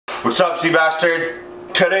What's up, Sea Bastard?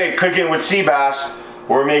 Today, cooking with Sea Bass,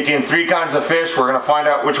 we're making 3 kinds of fish. We're gonna find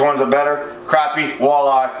out which ones are better: crappie,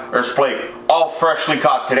 walleye, or splake. All freshly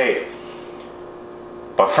caught today.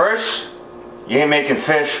 But first, you ain't making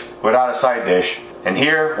fish without a side dish. And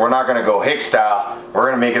here, we're not gonna go Hicks style. We're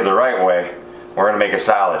gonna make it the right way. We're gonna make a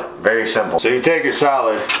salad. Very simple. So you take your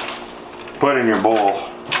salad, put it in your bowl.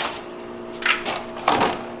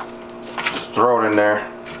 Just throw it in there.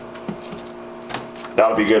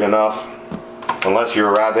 That'll be good enough. Unless you're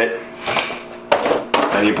a rabbit,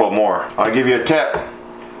 then you put more. I'll give you a tip.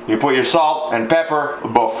 You put your salt and pepper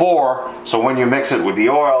before, so when you mix it with the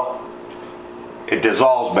oil, it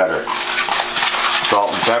dissolves better.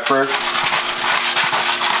 Salt and pepper.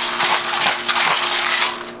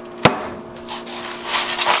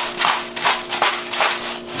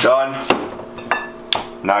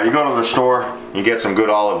 Done. Now you go to the store, you get some good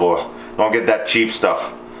olive oil. Don't get that cheap stuff,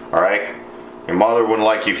 alright? Your mother wouldn't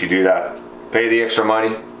like you if you do that. Pay the extra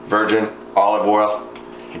money, virgin olive oil.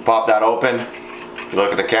 You pop that open, you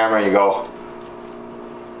look at the camera and you go,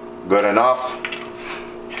 good enough.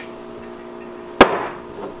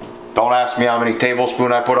 Don't ask me how many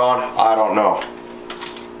tablespoons I put on, I don't know.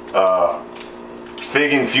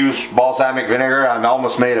 Fig infused balsamic vinegar, I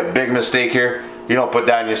almost made a big mistake here. You don't put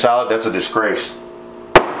that in your salad, that's a disgrace.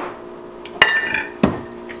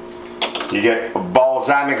 You get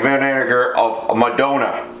balsamic vinegar of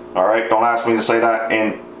Madonna. Alright, don't ask me to say that.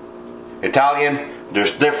 In Italian,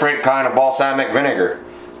 there's different kind of balsamic vinegar.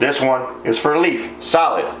 This one is for leaf,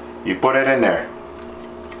 salad. You put it in there.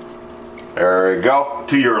 There you go,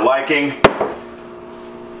 to your liking.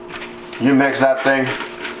 You mix that thing.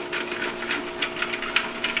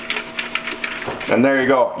 And there you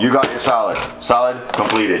go, you got your salad. Salad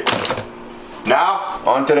completed. Now,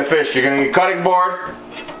 onto the fish. You're gonna need a cutting board,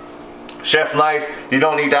 chef knife. You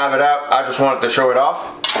don't need to have it out, I just wanted to show it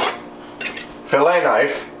off. Fillet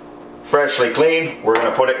knife, freshly clean. We're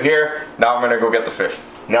gonna put it here. Now I'm gonna go get the fish.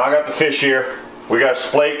 Now I got the fish here. We got a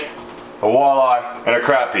splake, a walleye, and a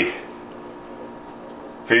crappie.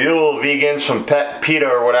 For you little vegans from PETA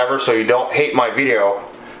or whatever, so you don't hate my video,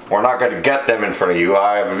 we're not gonna get them in front of you.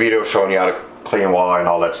 I have a video showing you how to clean walleye and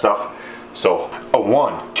all that stuff. So,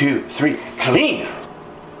 1, 2, 3, clean!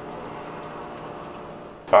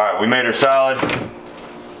 Alright, we made our salad.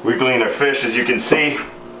 We cleaned our fish, as you can see.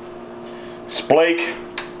 Splake,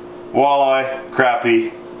 walleye,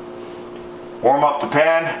 crappie. Warm up the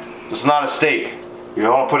pan. It's not a steak. You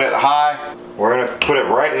don't want to put it high. We're going to put it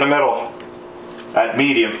right in the middle at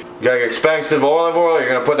medium. You got your expensive olive oil. You're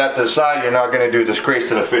going to put that to the side. You're not going to do a disgrace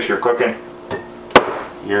to the fish you're cooking.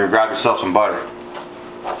 You're going to grab yourself some butter.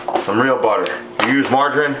 Some real butter. You use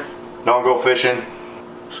margarine, don't go fishing.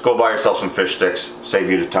 Just go buy yourself some fish sticks. Save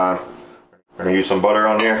you the time. We're going to use some butter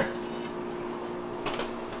on here.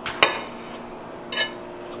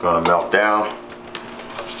 It's going to melt down.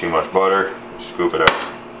 It's too much butter. Scoop it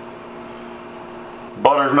out.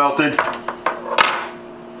 Butter's melted.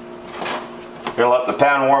 Gonna let the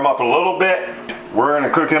pan warm up a little bit. We're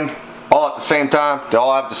gonna cook them all at the same time. They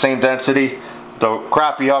all have the same density. The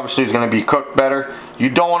crappie obviously is gonna be cooked better. You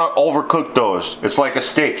don't want to overcook those. It's like a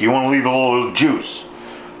steak. You want to leave a little juice.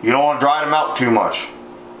 You don't want to dry them out too much.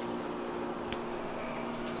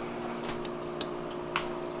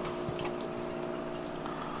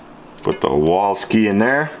 Put the walski in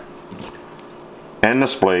there. And the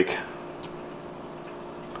splake.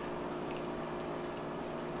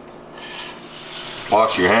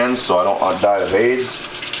 Wash your hands so I don't die of AIDS.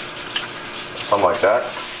 Something like that.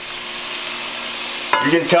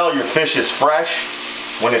 You can tell your fish is fresh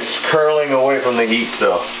when it's curling away from the heat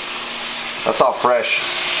still. That's how fresh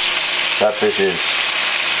that fish is.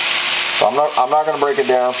 So I'm not gonna break it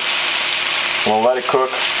down. I'm gonna let it cook.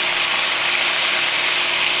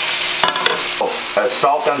 As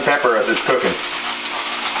salt and pepper as it's cooking.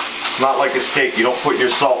 It's not like a steak. You don't put your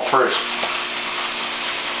salt first.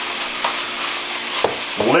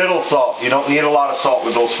 Little salt. You don't need a lot of salt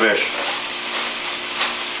with those fish.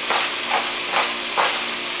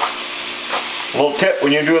 Little tip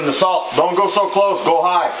when you're doing the salt, don't go so close, go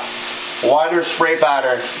high. Wider spray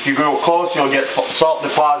pattern. If you go close, you'll get salt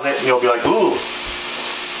deposit and you'll be like, ooh.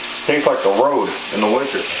 Tastes like the road in the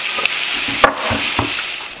winter.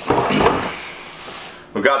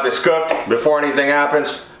 We got this cooked. Before anything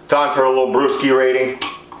happens, time for a little brewski rating.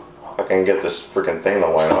 I can get this freaking thing to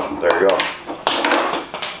line up. There you go.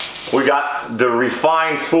 We got the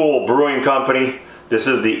Refined Fool Brewing Company. This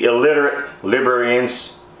is the Illiterate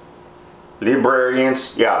Librarians.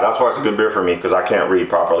 Yeah, that's why it's a good beer for me, because I can't read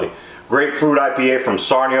properly. Grapefruit IPA from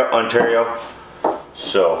Sarnia, Ontario.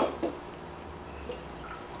 So,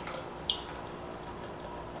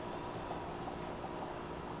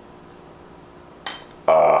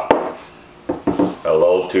 a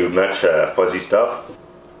little too much fuzzy stuff.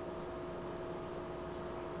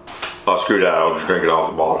 Oh, screw that, I'll just drink it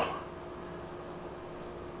off the bottle.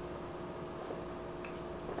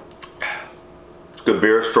 It's good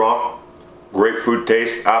beer, strong, grapefruit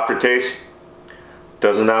taste, aftertaste.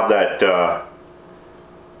 Doesn't have that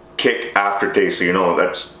kick aftertaste, so you know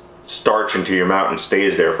that's starch into your mouth and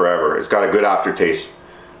stays there forever. It's got a good aftertaste.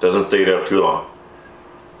 Doesn't stay there too long.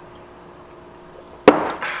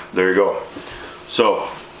 There you go. So, I'm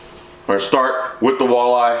going to start with the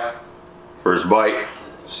walleye. First bite,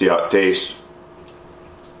 see how it tastes.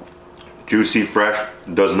 Juicy, fresh,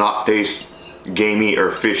 does not taste gamey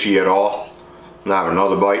or fishy at all. Now have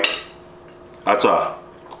another bite. That's a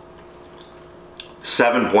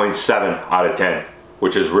 7.7 out of 10,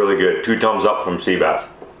 which is really good. 2 thumbs up from Seabass.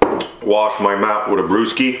 Wash my mouth with a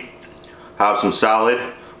brewski. Have some salad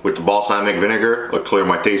with the balsamic vinegar. It'll clear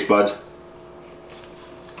my taste buds.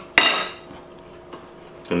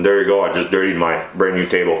 And there you go, I just dirtied my brand new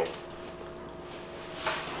table.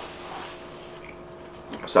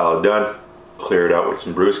 Salad done. Clear it out with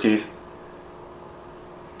some brewskis.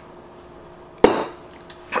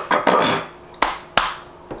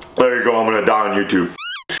 There you go, I'm gonna die on YouTube.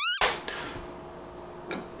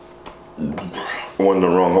 One in the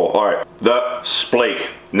wrong hole. Alright, the splake.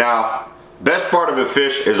 Now, best part of a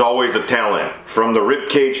fish is always the tail end. From the rib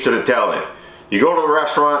cage to the tail end. You go to a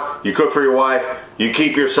restaurant, you cook for your wife, you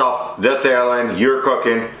keep yourself the tail end, you're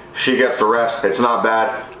cooking, she gets the rest, it's not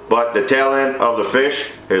bad. But the tail end of the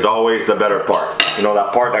fish is always the better part. You know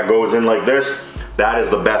that part that goes in like this? That is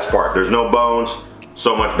the best part. There's no bones,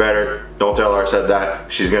 so much better. Don't tell her I said that.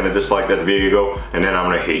 She's gonna dislike that video and then I'm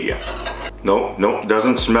gonna hate you. Nope, nope,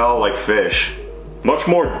 doesn't smell like fish. Much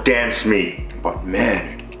more dense meat, but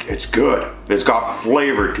man, it's good. It's got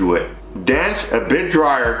flavor to it. Dense, a bit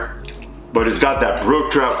drier, but it's got that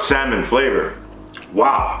brook trout salmon flavor.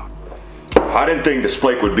 Wow. I didn't think the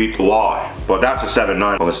splake would beat the walleye, but that's a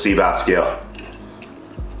 7.9 on the Seabass scale.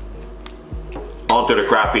 On to the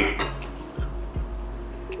crappie.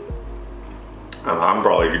 I'm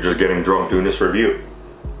probably just getting drunk doing this review.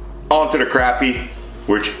 On to the crappie,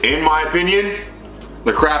 which in my opinion,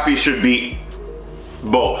 the crappie should beat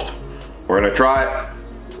both. We're gonna try it.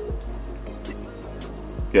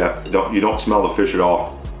 Yeah, you don't smell the fish at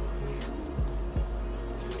all.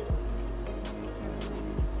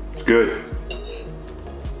 It's good.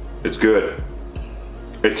 It's good.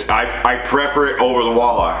 I prefer it over the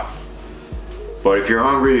walleye. But if you're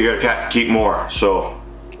hungry, you gotta keep more. So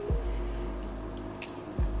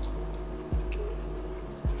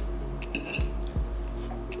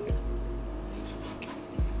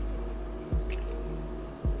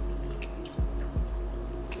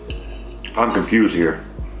I'm confused here.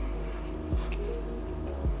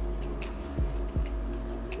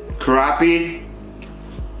 Crappie,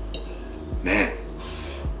 man.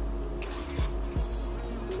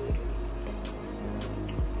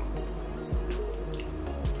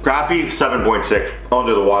 Crappie, 7.6.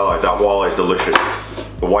 Onto the walleye. That walleye is delicious.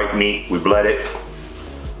 The white meat, we bled it.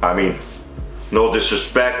 I mean, no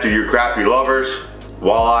disrespect to you crappie lovers.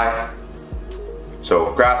 Walleye. So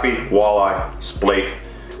crappie, walleye, splake.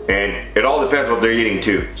 And it all depends what they're eating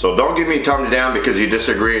too. So don't give me thumbs down because you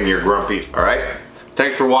disagree and you're grumpy, alright?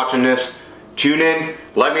 Thanks for watching this. Tune in.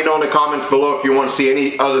 Let me know in the comments below if you want to see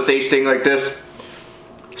any other tasting like this.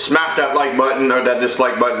 Smash that like button or that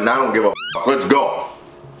dislike button. I don't give a f. Let's go.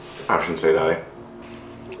 I shouldn't say that, eh?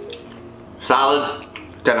 Salad,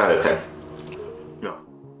 10 out of 10.